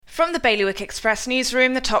From the Bailiwick Express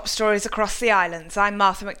newsroom, the top stories across the islands. I'm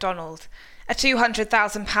Martha MacDonald. A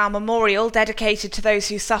 £200,000 memorial dedicated to those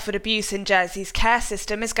who suffered abuse in Jersey's care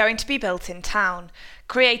system is going to be built in town.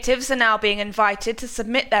 Creatives are now being invited to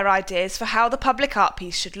submit their ideas for how the public art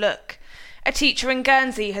piece should look. A teacher in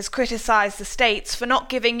Guernsey has criticised the states for not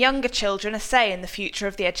giving younger children a say in the future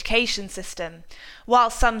of the education system.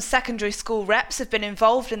 While some secondary school reps have been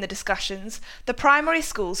involved in the discussions, the primary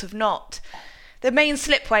schools have not. The main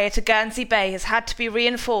slipway to Guernsey Bay has had to be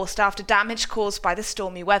reinforced after damage caused by the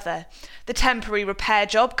stormy weather. The temporary repair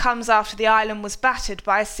job comes after the island was battered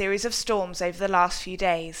by a series of storms over the last few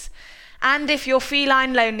days. And if you're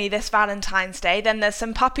feline lonely this Valentine's Day, then there's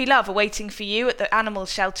some puppy love awaiting for you at the animal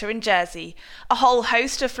shelter in Jersey. A whole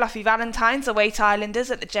host of fluffy valentines await islanders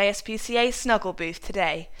at the JSPCA Snuggle booth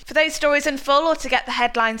today. For those stories in full or to get the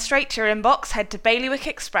headlines straight to your inbox, head to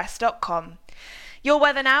bailiwickexpress.com. Your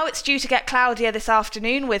weather now, it's due to get cloudier this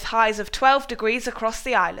afternoon with highs of 12 degrees across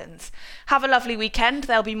the islands. Have a lovely weekend,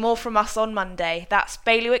 there'll be more from us on Monday. That's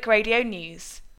Bailiwick Radio News.